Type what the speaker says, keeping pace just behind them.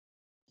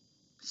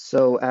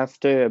So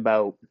after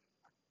about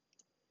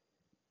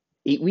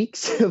 8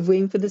 weeks of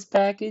waiting for this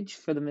package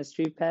for the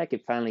mystery pack,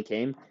 it finally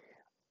came.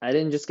 I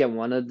didn't just get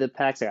one of the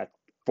packs, I got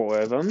four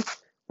of them,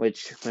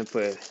 which went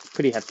for a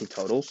pretty hefty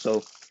total.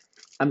 So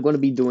I'm going to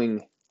be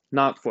doing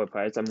not four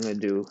parts. I'm going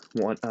to do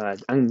one.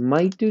 I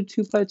might do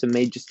two parts, or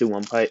may just do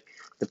one part,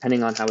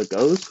 depending on how it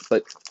goes.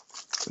 But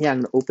yeah,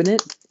 I'm going to open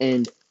it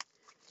and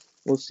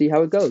we'll see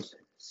how it goes.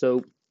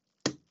 So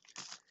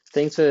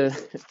thanks for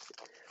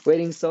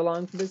waiting so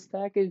long for this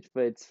package,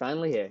 but it's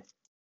finally here.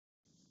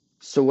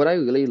 So what I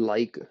really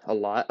like a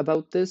lot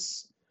about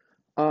this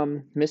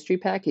mystery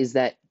pack is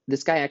that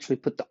this guy actually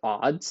put the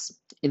odds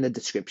in the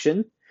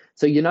description.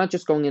 So you're not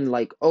just going in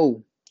like,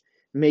 oh,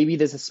 maybe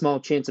there's a small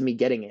chance of me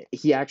getting it.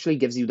 He actually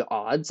gives you the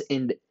odds,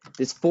 and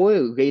there's four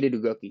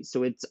rated rookies.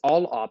 So it's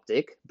all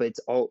optic, but it's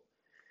all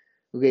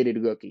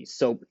rated rookies.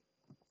 So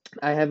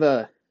I have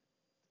a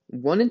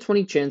 1 in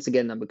 20 chance to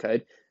get a number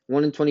card,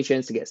 1 in 20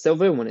 chance to get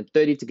silver, 1 in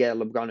 30 to get a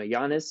LeBron or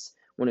Giannis,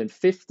 1 in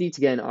 50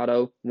 to get an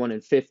auto, 1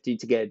 in 50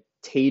 to get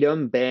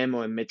Tatum, Bam,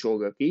 or Mitchell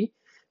rookie,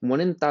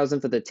 1 in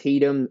 1,000 for the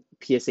Tatum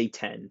PSA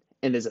 10,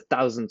 and there's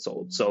 1,000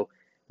 sold. So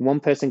one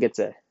person gets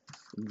a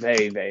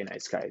very, very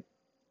nice card.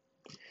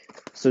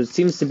 So it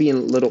seems to be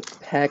in little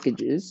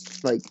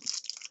packages like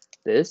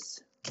this.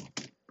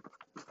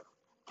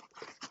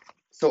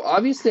 So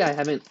obviously I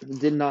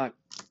did not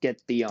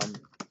get the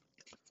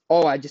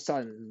oh, I just saw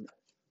a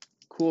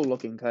cool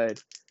looking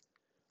card.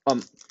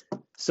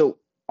 So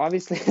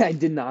obviously I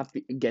did not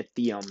get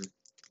the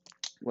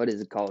what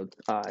is it called?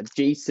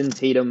 Jason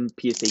Tatum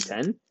PSA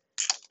 10,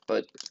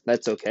 but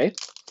that's okay.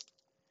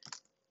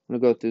 I'm gonna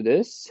go through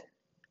this.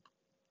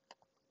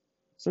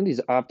 Some of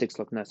these optics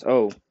look nice.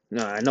 Oh,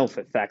 no, I know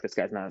for a fact this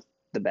guy's not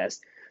the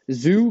best.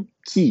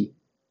 Zuki.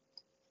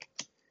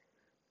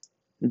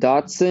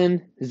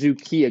 Dotson,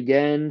 Zuki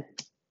again.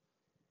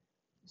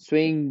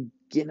 Swing,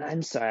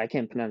 I'm sorry, I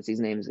can't pronounce these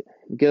names.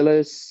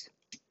 Gillis,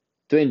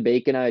 Dwayne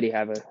Bacon, I already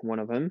have one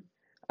of them.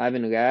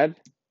 Ivan Rabb,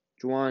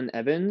 Juwan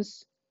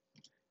Evans,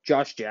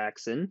 Josh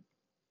Jackson,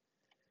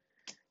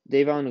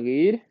 Davon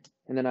Reed,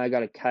 and then I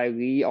got a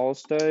Kyrie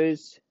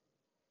All-Stars,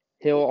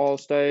 Hill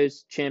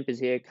All-Stars, Champ is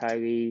here,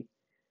 Kyrie,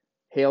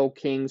 Hale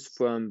Kings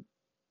from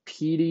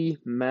Petey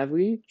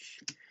Maverick,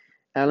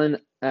 Allen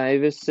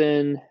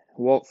Iverson,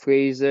 Walt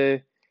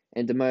Frazier,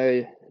 and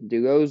DeMar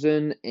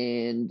DeRozan,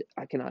 and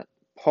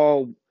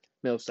Paul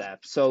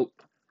Millsap. So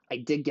I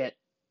did get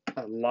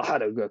a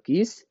lot of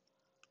rookies,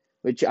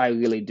 which I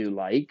really do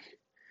like.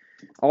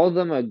 All of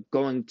them are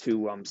going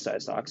to Star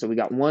Stock. So we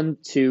got 1,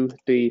 2,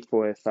 3,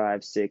 4,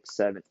 5, 6,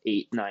 7,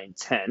 8, 9,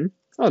 10.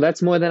 Oh,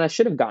 that's more than I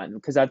should have gotten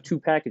because I have two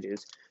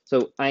packages.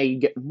 So I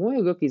get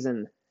more rookies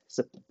than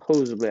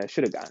supposedly I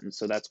should have gotten.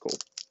 So that's cool.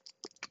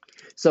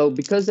 So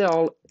because they're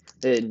all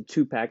in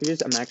two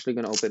packages, I'm actually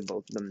going to open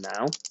both of them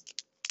now.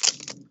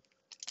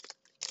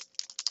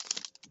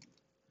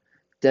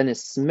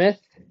 Dennis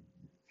Smith,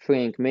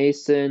 Frank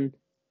Mason,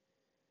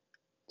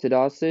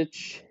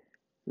 Tadosic,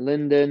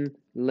 Linden,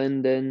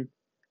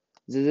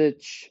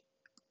 Zizic,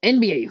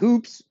 NBA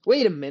Hoops.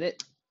 Wait a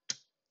minute.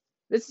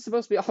 This is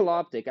supposed to be all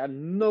optic. I have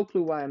no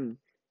clue why I'm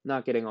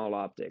not getting all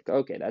optic.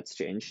 Okay, that's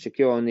changed.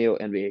 Shaquille O'Neal,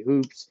 NBA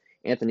Hoops.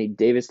 Anthony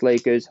Davis,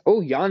 Lakers.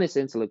 Oh, Giannis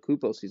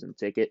Antetokounmpo season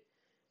ticket.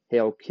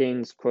 Hale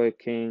Kings, Court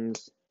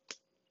Kings.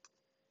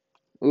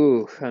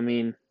 Ooh, I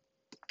mean,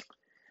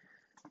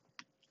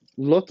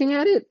 looking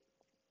at it,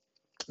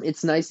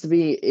 it's nice to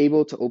be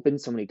able to open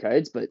so many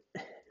cards, but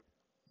it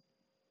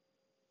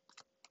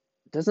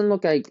doesn't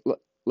look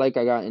like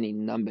I got any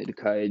numbered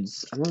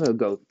cards. I'm gonna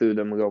go through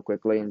them real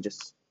quickly and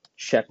just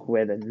check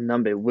where the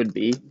number would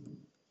be. It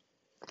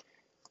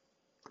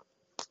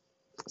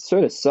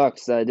sort of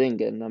sucks that I didn't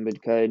get a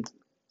numbered card.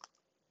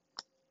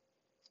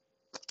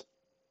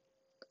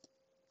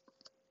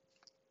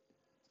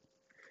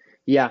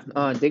 Yeah,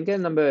 didn't get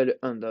a number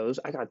on those.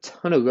 I got a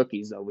ton of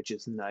rookies though, which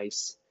is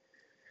nice.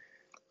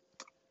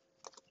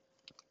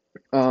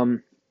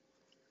 Um,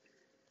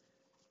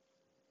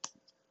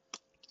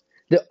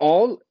 they're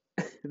all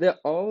they're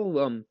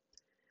all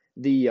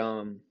the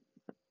are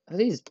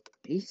these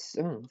base?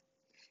 Oh,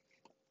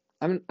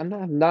 I'm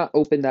not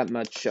opened that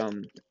much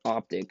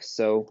optics,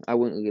 so I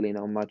wouldn't really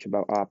know much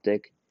about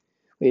optic.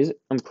 Wait,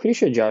 I'm pretty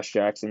sure Josh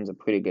Jackson's a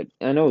pretty good.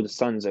 I know the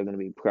Suns are gonna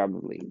be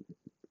probably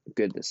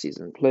good this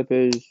season.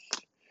 Clippers,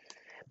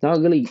 not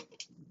really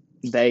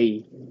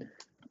they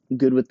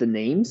good with the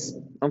names,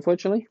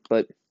 unfortunately,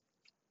 but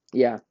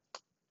yeah.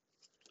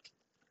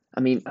 I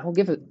mean, I'll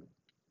give it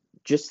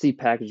just the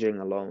packaging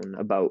alone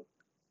about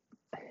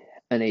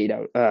an 8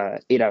 out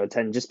of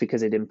 10, just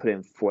because they didn't put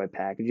in four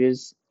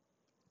packages,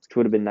 which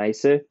would have been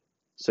nicer.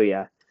 So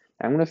yeah,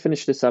 I'm gonna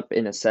finish this up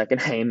in a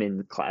second. I am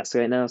in class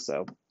right now,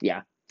 so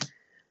yeah.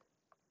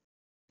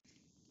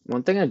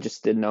 One thing I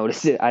just did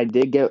notice it, I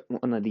did get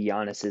one of the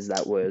Giannis's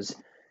that was,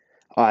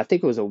 I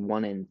think it was a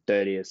 1 in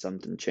 30 or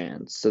something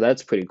chance. So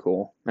that's pretty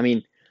cool. I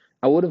mean,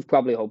 I would have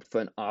probably hoped for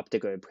an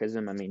optic or a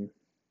prism. I mean,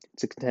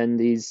 it's a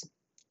Contendies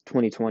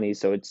 2020,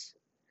 so it's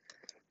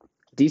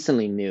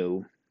decently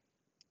new.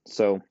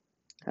 So,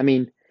 I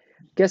mean,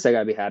 Guess I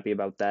gotta be happy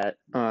about that.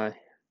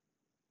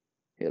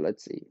 Here,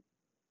 let's see.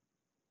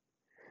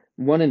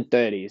 1 in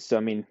 30. So I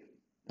mean,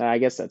 I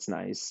guess that's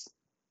nice.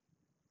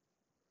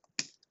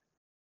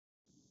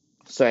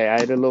 Sorry, I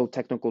had a little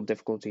technical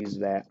difficulties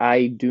there.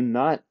 I do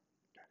not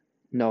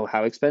know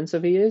how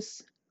expensive he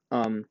is.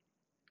 Um,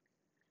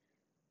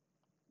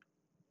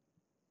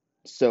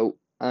 so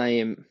I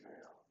am,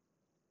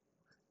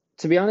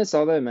 to be honest,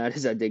 all that matters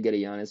is I did get a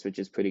Giannis, which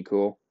is pretty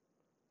cool.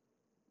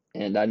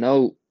 And I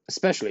know,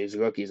 especially his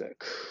rookies are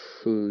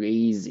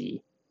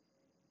crazy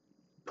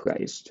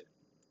priced.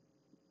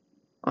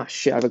 Oh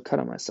shit, I have a cut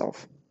on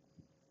myself.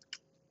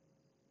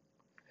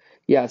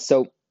 Yeah,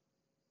 so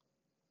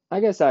I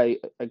guess I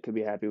could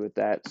be happy with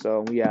that.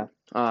 So yeah,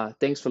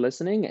 thanks for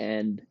listening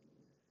and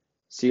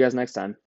see you guys next time.